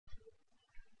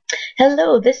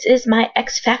Hello, this is my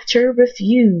X Factor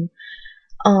review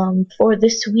for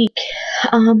this week.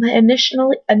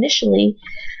 Initially,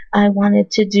 I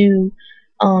wanted to do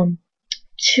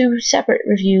two separate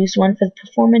reviews, one for the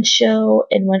performance show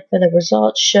and one for the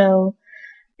results show.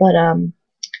 But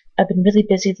I've been really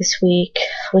busy this week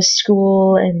with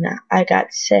school, and I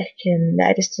got sick, and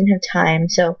I just didn't have time.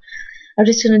 So I'm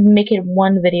just gonna make it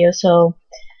one video. So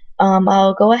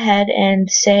I'll go ahead and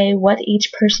say what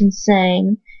each person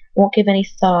sang. Won't give any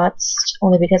thoughts,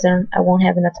 only because I won't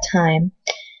have enough time.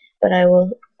 But I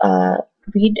will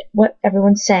read what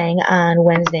everyone sang on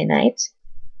Wednesday night.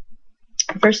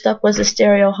 First up was the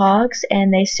Stereo Hogz,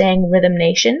 and they sang Rhythm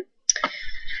Nation.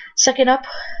 Second up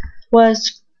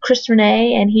was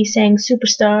Rene, and he sang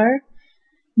Superstar.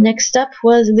 Next up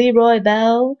was LeRoy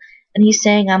Bell, and he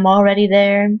sang I'm Already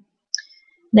There.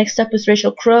 Next up was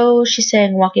Rachel Crow. She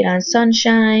sang Walking on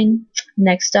Sunshine.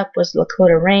 Next up was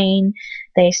Lakoda Rayne.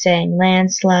 They sang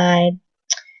Landslide.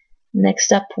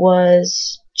 Next up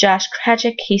was Josh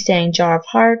Krajcik. He sang Jar of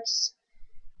Hearts.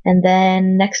 And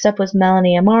then next up was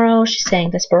Melanie Amaro. She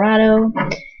sang Desperado.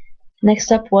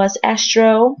 Next up was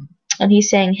Astro, and he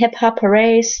sang Hip Hop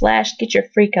Hooray / Get Your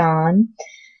Freak On.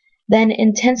 Then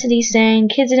InTENsity sang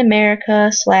Kids in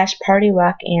America / Party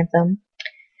Rock Anthem.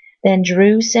 Then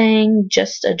Drew sang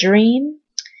Just a Dream.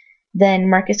 Then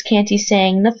Marcus Canty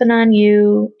sang Nothin on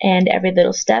You and Every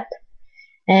Little Step.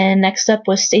 And next up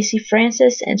was Stacy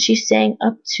Francis, and she sang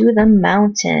Up to the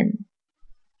Mountain.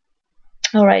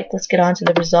 Alright, let's get on to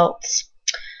the results.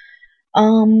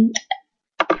 The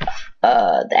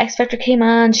X Factor came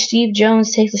on. Steve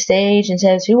Jones takes the stage and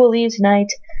says, "Who will leave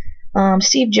tonight?"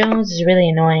 Steve Jones is really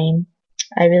annoying.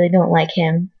 I really don't like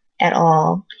him at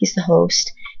all. He's the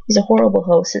host. He's a horrible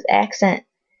host. His accent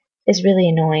is really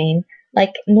annoying.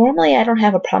 Like, normally I don't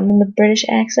have a problem with British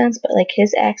accents, but like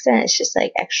his accent is just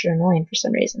like extra annoying for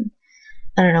some reason.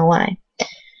 I don't know why.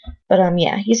 But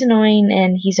yeah, he's annoying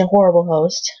and he's a horrible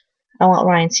host. I want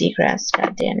Ryan Seacrest,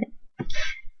 god damn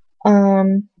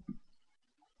it.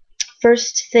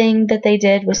 First thing that they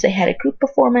did was they had a group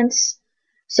performance.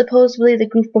 Supposedly the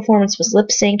group performance was lip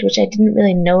synced, which I didn't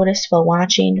really notice while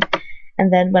watching.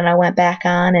 And then when I went back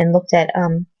on and looked at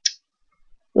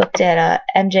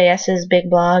MJS's big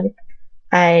blog,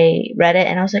 I read it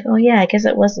and I was like, oh yeah, I guess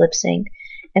it was lip synced.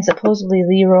 And supposedly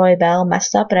LeRoy Bell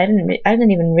messed up, but I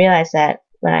didn't even realize that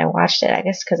when I watched it. I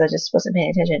guess because I just wasn't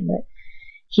paying attention. But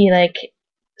he like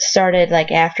started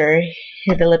like after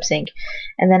the lip sync,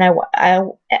 and then I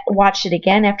watched it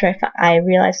again after I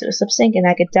realized it was lip sync, and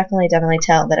I could definitely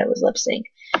tell that it was lip sync.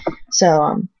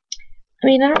 So I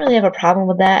mean, I don't really have a problem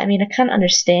with that. I mean, I kind of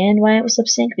understand why it was lip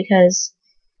sync, because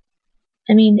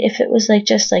I mean, if it was like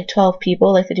just like 12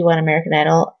 people like they do on American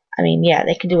Idol, I mean, yeah,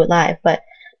 they can do it live, but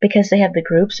because they have the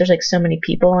groups, there's like so many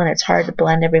people and it's hard to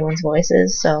blend everyone's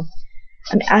voices. So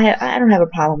I mean, I don't have a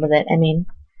problem with it. I mean,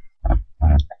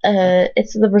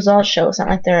 it's the results show. It's not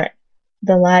like they're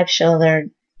the live show. They're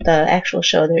the actual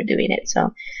show. They're doing it.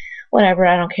 So whatever.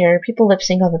 I don't care. People lip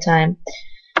sync all the time.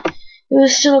 It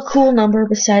was still a cool number,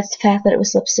 besides the fact that it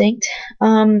was lip synced.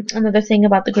 Another thing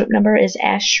about the group number is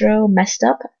Astro messed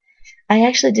up. I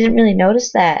actually didn't really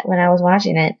notice that when I was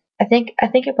watching it. I think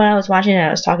when I was watching it, I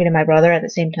was talking to my brother at the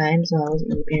same time, so I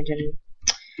wasn't really paying attention.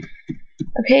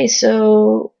 Okay,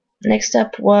 so next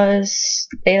up was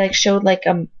they like showed like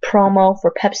a promo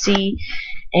for Pepsi,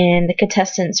 and the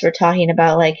contestants were talking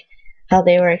about like how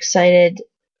they were excited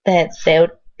that they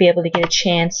would be able to get a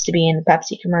chance to be in the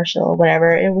Pepsi commercial or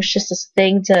whatever. It was just this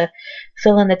thing to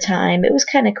fill in the time. It was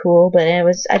kind of cool, but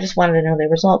I just wanted to know the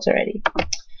results already.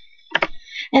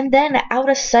 And then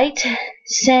Outasight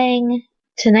sang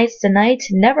Tonight's the Night.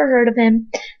 Never heard of him.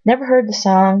 Never heard the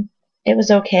song. It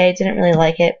was okay. Didn't really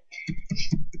like it.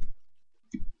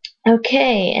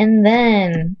 Okay, and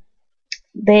then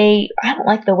I don't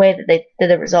like the way that they did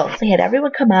the results. They had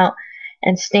everyone come out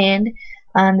and stand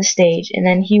on the stage, and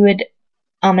then he would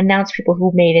announce people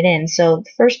who made it in. So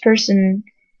the first person,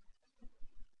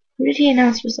 who did he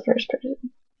announce was the first person? I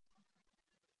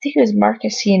think it was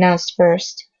Marcus he announced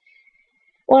first.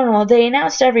 Well, no, they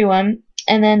announced everyone,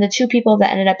 and then the two people that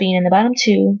ended up being in the bottom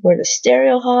two were the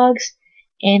Stereo Hogz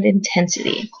and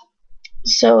InTENsity.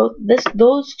 So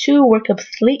those two were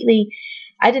completely.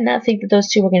 I did not think that those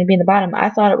two were going to be in the bottom. I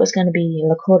thought it was going to be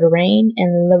Lakoda Rayne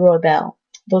and LeRoy Bell.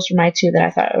 Those were my two that I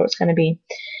thought it was going to be.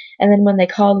 And then when they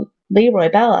called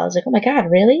LeRoy Bell, I was like, oh my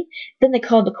god, really? Then they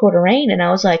called Lakoda Rayne, and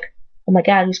I was like, oh my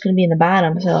god, who's going to be in the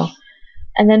bottom? So.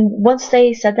 And then once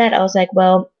they said that, I was like,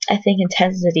 well, I think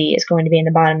InTENsity is going to be in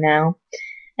the bottom now.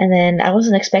 And then I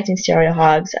wasn't expecting Stereo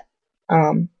Hogz.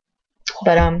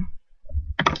 But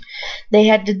they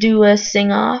had to do a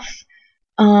sing-off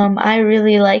I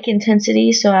really like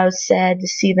InTENsity, so I was sad to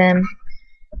see them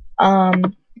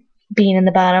being in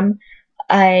the bottom.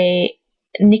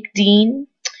 Nick Dean,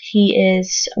 he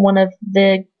is one of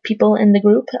the people in the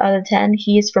group out of 10.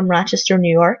 He is from Rochester,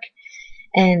 New York,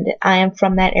 and I am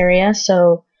from that area,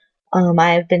 so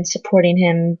I have been supporting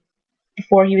him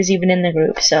before he was even in the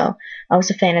group, so I was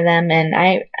a fan of them, and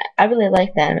I really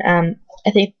like them.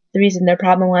 I think the reason their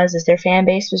problem was is their fan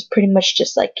base was pretty much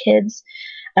just like kids.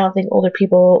 I don't think older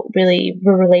people really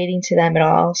were relating to them at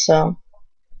all, so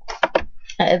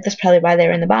that's probably why they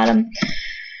were in the bottom.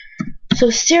 So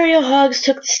Stereo Hogz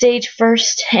took the stage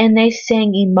first, and they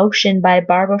sang Emotion by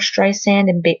Barbra Streisand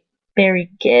and Barry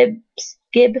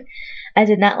Gibb. I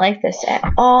did not like this at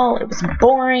all. It was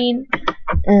boring.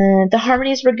 The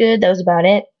harmonies were good. That was about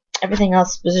it. Everything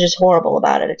else was just horrible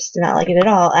about it. I just did not like it at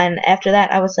all. And after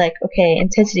that, I was like, okay,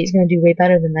 InTENsity is going to do way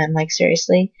better than them. Like,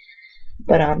 seriously.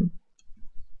 But,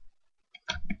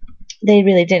 they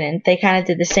really didn't. They kind of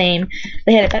did the same.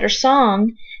 They had a better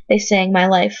song. They sang My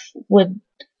Life Would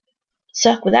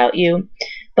Suck Without You.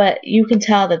 But you can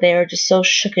tell that they were just so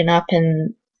shooken up.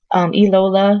 And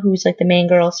Ilola, who's like the main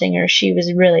girl singer, she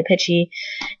was really pitchy.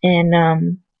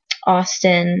 And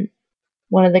Austin,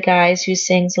 one of the guys who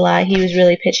sings a lot, he was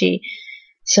really pitchy.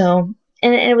 So,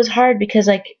 and it was hard because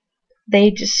like they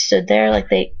just stood there like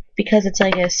because it's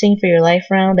like a sing for your life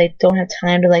round, they don't have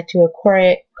time to like do a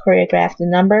choreographed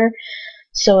number.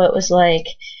 So it was like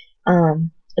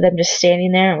them just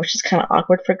standing there, which is kind of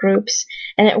awkward for groups.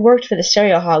 And it worked for the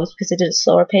Stereo Hogz because they did a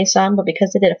slower paced song, but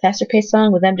because they did a faster paced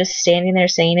song with them just standing there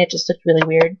saying it, just looked really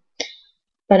weird.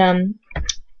 But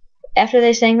after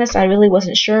they sang this, I really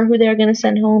wasn't sure who they were going to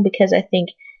send home because I think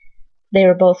they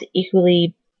were both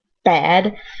equally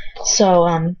bad.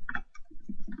 So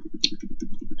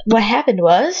what happened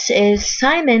is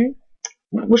Simon,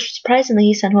 which surprisingly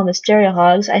he sent home the Stereo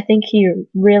Hogz. I think he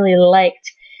really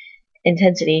liked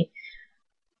InTENsity,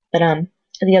 but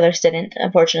the others didn't,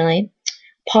 unfortunately.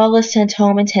 Paula sent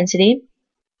home InTENsity.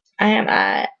 And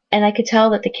I could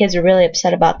tell that the kids are really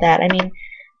upset about that. I mean,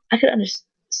 I could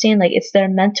understand like it's their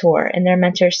mentor and their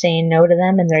mentor saying no to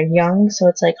them, and they're young, so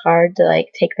it's like hard to like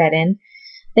take that in.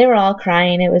 They were all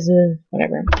crying. It was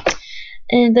whatever.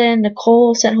 And then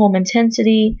Nicole sent home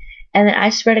InTENsity. And then I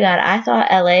swear to God, I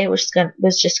thought LA was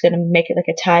just gonna make it like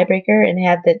a tiebreaker and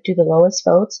have do the lowest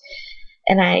votes.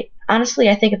 And I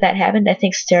think if that happened, I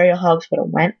think Stereo Hogz would have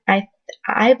went.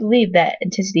 I believe that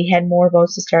InTENsity had more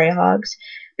votes than Stereo Hogz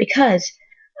because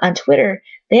on Twitter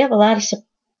they have a lot of.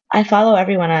 I follow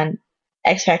everyone on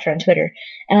X Factor on Twitter,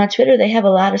 and on Twitter they have a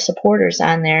lot of supporters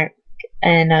on there,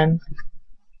 and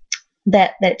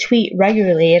that tweet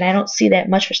regularly. And I don't see that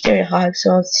much for Stereo Hogz,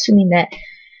 so I was assuming that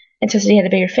InTENsity had a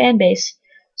bigger fan base,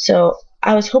 so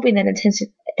I was hoping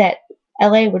that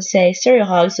LA would say Stereo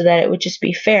Hogz so that it would just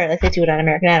be fair, like they do it on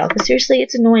American Idol. Because seriously,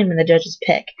 it's annoying when the judges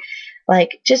pick.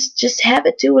 Like, just have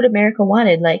it do what America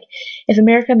wanted. Like, if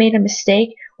America made a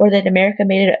mistake or that America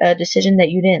made a decision that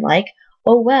you didn't like,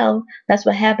 oh well, that's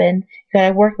what happened. You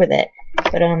gotta work with it.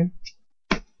 But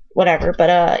whatever.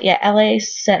 But yeah, LA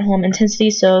sent home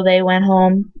InTENsity, so they went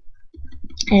home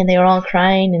and they were all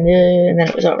crying, and then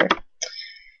it was over.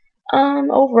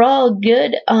 Overall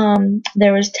good.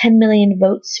 There was 10 million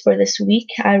votes for this week,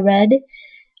 I read.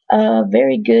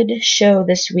 Very good show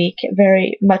this week.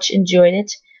 Very much enjoyed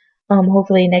it.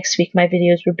 Hopefully next week my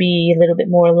videos will be a little bit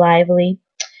more lively.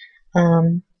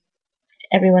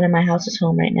 Everyone in my house is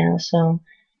home right now, so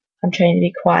I'm trying to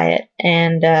be quiet,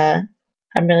 and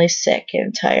I'm really sick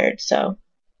and tired, so.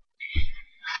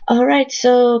 Alright,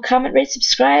 so comment, rate,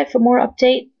 subscribe for more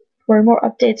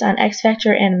updates on X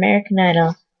Factor and American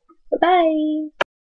Idol. Bye-bye!